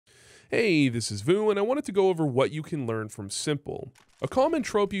Hey, this is Vu, and I wanted to go over what you can learn from s1mple. A common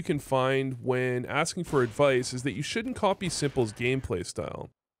trope you can find when asking for advice is that you shouldn't copy s1mple's gameplay style.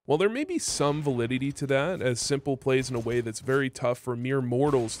 While there may be some validity to that, as s1mple plays in a way that's very tough for mere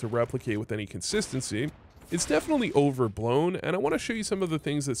mortals to replicate with any consistency, it's definitely overblown, and I want to show you some of the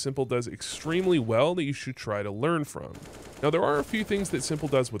things that s1mple does extremely well that you should try to learn from. Now, there are a few things that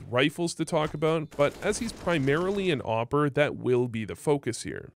s1mple does with rifles to talk about, but as he's primarily an AWPer, that will be the focus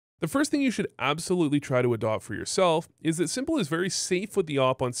here. The first thing you should absolutely try to adopt for yourself is that s1mple is very safe with the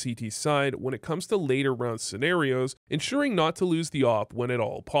AWP on CT's side when it comes to later round scenarios, ensuring not to lose the AWP when at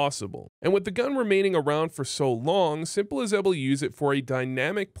all possible. And with the gun remaining around for so long, s1mple is able to use it for a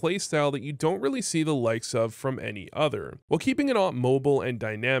dynamic playstyle that you don't really see the likes of from any other. While keeping an AWP mobile and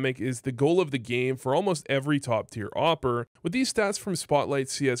dynamic is the goal of the game for almost every top tier AWPer, with these stats from Spotlight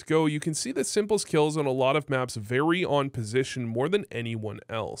CSGO, you can see that s1mple's kills on a lot of maps vary on position more than anyone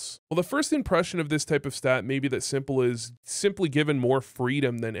else. Well, the first impression of this type of stat may be that s1mple is simply given more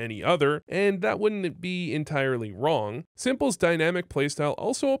freedom than any other, and that wouldn't be entirely wrong. s1mple's dynamic playstyle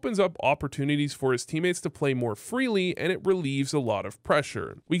also opens up opportunities for his teammates to play more freely, and it relieves a lot of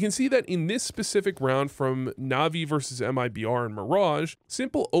pressure. We can see that in this specific round from Na'Vi versus MIBR and Mirage,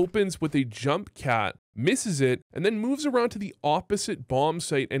 s1mple opens with a jump cat, misses it, and then moves around to the opposite bomb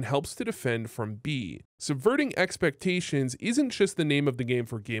site and helps to defend from B. Subverting expectations isn't just the name of the game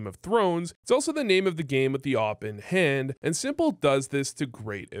for Game of Thrones, it's also the name of the game with the AWP in hand, and s1mple does this to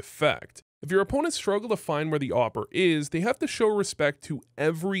great effect. If your opponents struggle to find where the AWPer is, they have to show respect to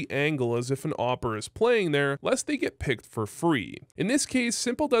every angle as if an AWPer is playing there, lest they get picked for free. In this case,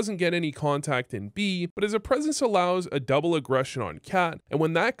 s1mple doesn't get any contact in B, but his presence allows a double aggression on Cat, and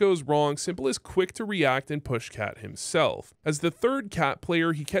when that goes wrong, s1mple is quick to react and push Cat himself. As the third Cat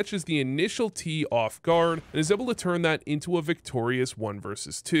player, he catches the initial T off guard, and is able to turn that into a victorious 1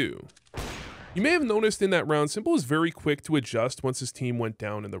 versus 2. You may have noticed in that round, s1mple was very quick to adjust once his team went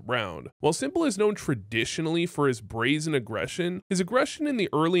down in the round. While s1mple is known traditionally for his brazen aggression, his aggression in the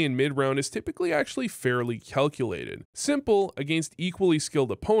early and mid round is typically actually fairly calculated. s1mple, against equally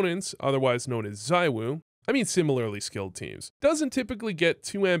skilled opponents, otherwise known as similarly skilled teams, doesn't typically get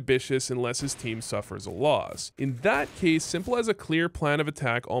too ambitious unless his team suffers a loss. In that case, s1mple has a clear plan of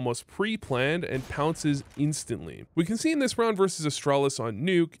attack almost pre-planned and pounces instantly. We can see in this round versus Astralis on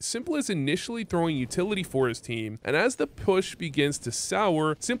Nuke, s1mple is initially throwing utility for his team, and as the push begins to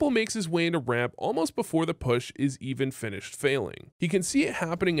sour, s1mple makes his way into ramp almost before the push is even finished failing. He can see it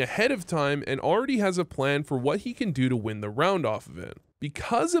happening ahead of time and already has a plan for what he can do to win the round off of it.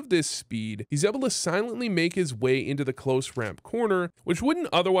 Because of this speed, he's able to silently make his way into the close ramp corner, which wouldn't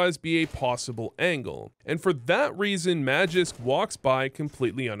otherwise be a possible angle. And for that reason, Magisk walks by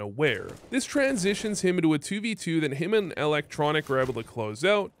completely unaware. This transitions him into a 2v2 that him and Electronic are able to close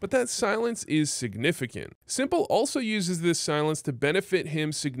out, but that silence is significant. s1mple also uses this silence to benefit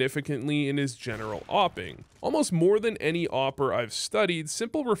him significantly in his general AWPing. Almost more than any AWPer I've studied,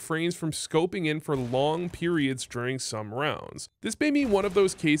 s1mple refrains from scoping in for long periods during some rounds. This may be one of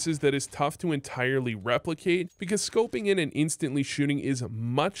those cases that is tough to entirely replicate because scoping in and instantly shooting is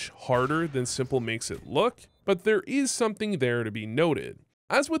much harder than s1mple makes it look, but there is something there to be noted.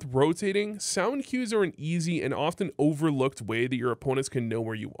 As with rotating, sound cues are an easy and often overlooked way that your opponents can know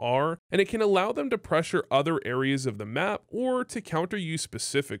where you are, and it can allow them to pressure other areas of the map or to counter you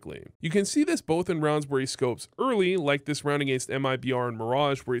specifically. You can see this both in rounds where he scopes early, like this round against MIBR and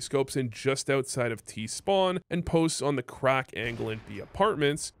Mirage where he scopes in just outside of T spawn and posts on the crack angle in B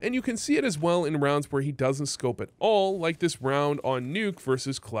apartments, and you can see it as well in rounds where he doesn't scope at all, like this round on Nuke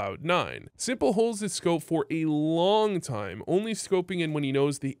versus Cloud9. s1mple holds his scope for a long time, only scoping in when he knows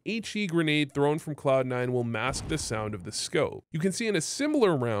the HE grenade thrown from Cloud9 will mask the sound of the scope. You can see in a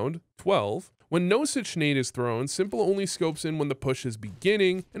similar round, 12, when no such nade is thrown, s1mple only scopes in when the push is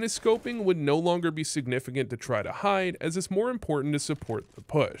beginning, and his scoping would no longer be significant to try to hide, as it's more important to support the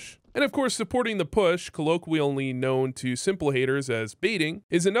push. And of course, supporting the push, colloquially known to s1mple haters as baiting,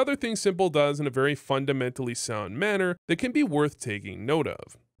 is another thing s1mple does in a very fundamentally sound manner that can be worth taking note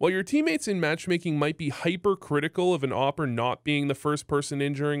of. While your teammates in matchmaking might be hypercritical of an AWPer not being the first person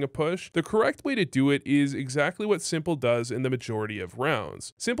in during a push, the correct way to do it is exactly what s1mple does in the majority of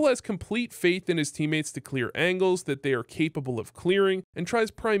rounds. s1mple has complete faith in his teammates to clear angles that they are capable of clearing, and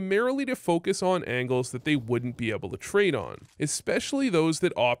tries primarily to focus on angles that they wouldn't be able to trade on, especially those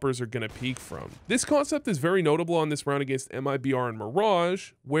that AWPers are going to peek from. This concept is very notable on this round against MIBR and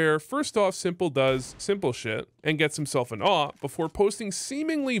Mirage, where first off s1mple does s1mple shit and gets himself an AWP before posting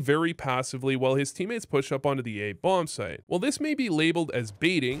seemingly seemingly very passively while his teammates push up onto the A bomb site. While this may be labeled as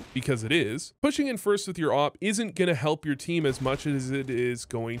baiting, because it is, pushing in first with your op isn't going to help your team as much as it is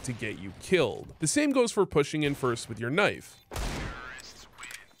going to get you killed. The same goes for pushing in first with your knife.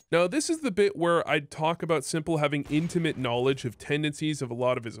 Now, this is the bit where I'd talk about s1mple having intimate knowledge of tendencies of a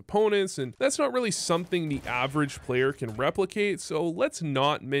lot of his opponents, and that's not really something the average player can replicate, so let's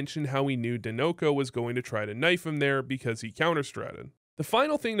not mention how he knew Denoco was going to try to knife him there because he counter-stratted. The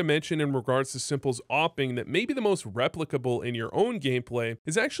final thing to mention in regards to s1mple's opping that may be the most replicable in your own gameplay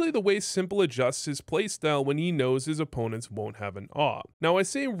is actually the way s1mple adjusts his playstyle when he knows his opponents won't have an op. Now, I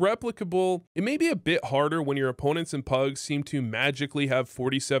say replicable, it may be a bit harder when your opponents and pugs seem to magically have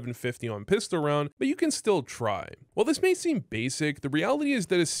 4750 on pistol round, but you can still try. While this may seem basic, the reality is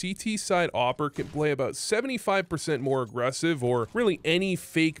that a CT side opper can play about 75% more aggressive, or really any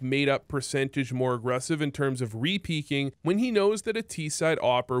fake made up percentage more aggressive in terms of re-peeking when he knows that a T-side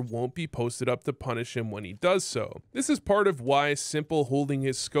opper won't be posted up to punish him when he does so. This is part of why s1mple holding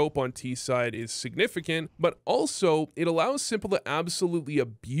his scope on T-side is significant, but also it allows s1mple to absolutely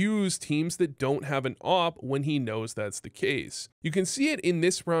abuse teams that don't have an op when he knows that's the case. You can see it in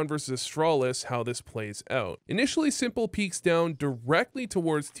this round versus Astralis how this plays out. Initially, s1mple peeks down directly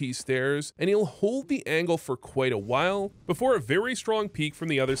towards T-stairs, and he'll hold the angle for quite a while before a very strong peek from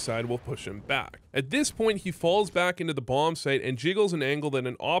the other side will push him back. At this point, he falls back into the bomb site and jiggles an angle that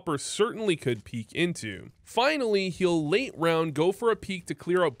an opper certainly could peek into. Finally, he'll late round go for a peek to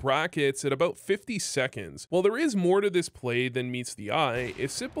clear out brackets at about 50 seconds. While there is more to this play than meets the eye,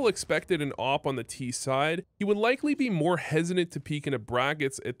 if s1mple expected an op on the T side, he would likely be more hesitant to peek into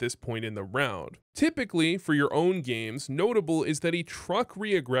brackets at this point in the round. Typically, for your own games, notable is that a truck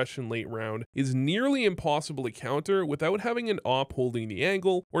re-aggression late round is nearly impossible to counter without having an op holding the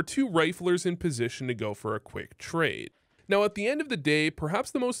angle or two riflers in position to go for a quick trade. Now, at the end of the day,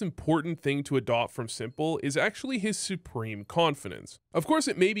 perhaps the most important thing to adopt from s1mple is actually his supreme confidence. Of course,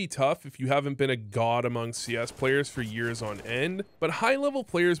 it may be tough if you haven't been a god among CS players for years on end, but high-level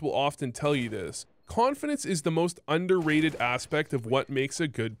players will often tell you this. Confidence is the most underrated aspect of what makes a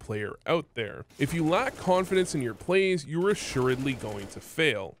good player out there. If you lack confidence in your plays, you're assuredly going to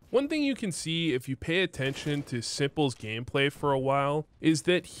fail. One thing you can see if you pay attention to s1mple's gameplay for a while is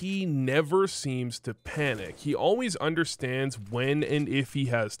that he never seems to panic. He always understands when and if he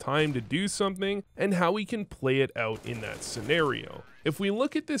has time to do something and how he can play it out in that scenario. If we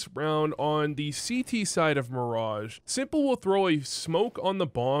look at this round on the CT side of Mirage, s1mple will throw a smoke on the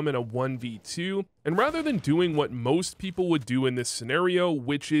bomb in a 1v2, and rather than doing what most people would do in this scenario,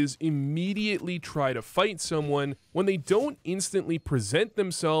 which is immediately try to fight someone, when they don't instantly present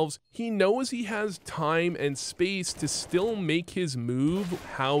themselves, he knows he has time and space to still make his move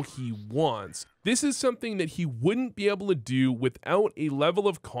how he wants. This is something that he wouldn't be able to do without a level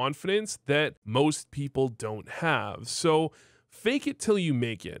of confidence that most people don't have. So fake it till you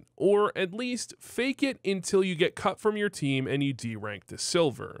make it, or at least fake it until you get cut from your team and you D-rank to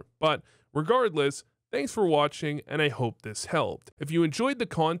silver. But regardless, thanks for watching, and I hope this helped. If you enjoyed the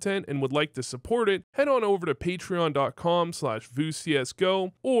content and would like to support it, head on over to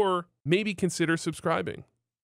patreon.com/vucsgo, or maybe consider subscribing.